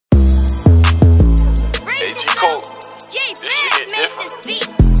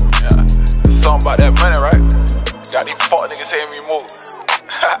something about that money, right? Got these fuck niggas hating me more.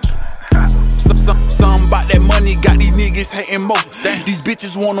 Something about that money got these niggas hating more. These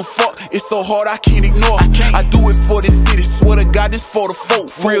bitches wanna fuck, it's so hard I can't ignore. I do it for the city, swear to God this for the folk.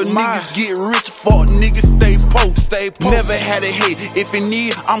 Real niggas get rich, fuck niggas stay post. Never had a hate, if it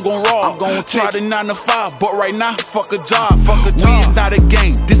need, I'm gon' rob. I'm gon' try the 9 to 5, but right now, fuck a job. We is not a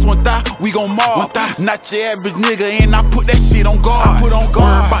game, this one thigh, we gon' mob. Not your average nigga, and I put that shit on guard. I put on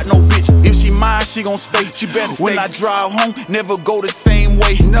guard, about no bitch, if she mine, she gon' stay. She better stay. When I drive home, never go the same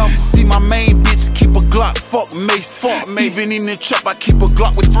way. See my main bitch, keep a Glock, fuck Mace. Even in the trap, I keep a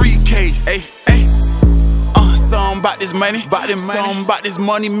Glock with 3Ks. Something about this money, something about this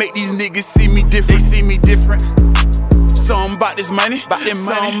money make these niggas see me different. They see me different. Something about this money,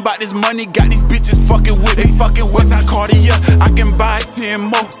 something about this money got these bitches fucking with me. What's I Cartier? I can buy 10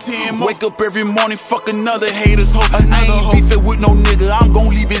 more. Wake up every morning, fuck another haters hoe. I ain't beefing with no nigga, I'm gon'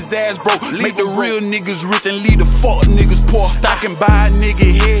 leave his ass broke. Make the real niggas rich and leave the fuck niggas poor. I can buy a nigga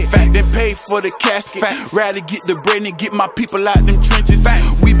head, then pay for the casket. Rather get the bread and get my people out them trenches.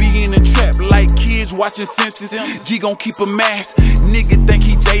 We be in the trap like kids watching Simpsons. G gon' keep a mask, nigga think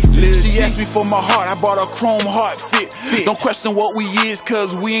he Jason. She asked me for my heart, I bought a chrome heart fit. Don't question what we is,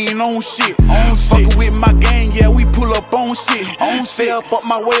 cause we ain't on shit. Fuckin' with my gang, yeah, we pull up on shit. Stay up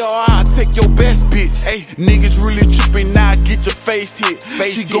my way or I'll take your best bitch. Niggas really trippin', now get your face hit.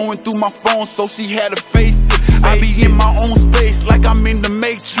 She going through my phone, so she had to face it. I be in my own space, like I'm in the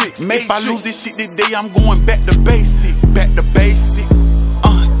Matrix. If I lose this shit today, I'm going back to basics.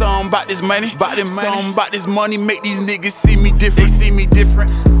 Something about this money, something about this money make these niggas see me different. They see me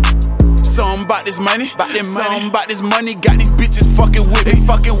different. Something about this money, something about this money got these bitches fucking with me.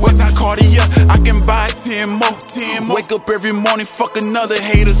 What's I Cartier? I can buy 10 more. Wake up every morning, fuck another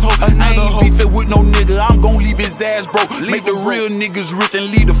haters hoe. I ain't beefing with no nigga, I'm gon' leave his ass broke. Make the real niggas rich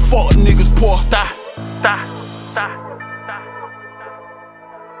and leave the fuck niggas poor.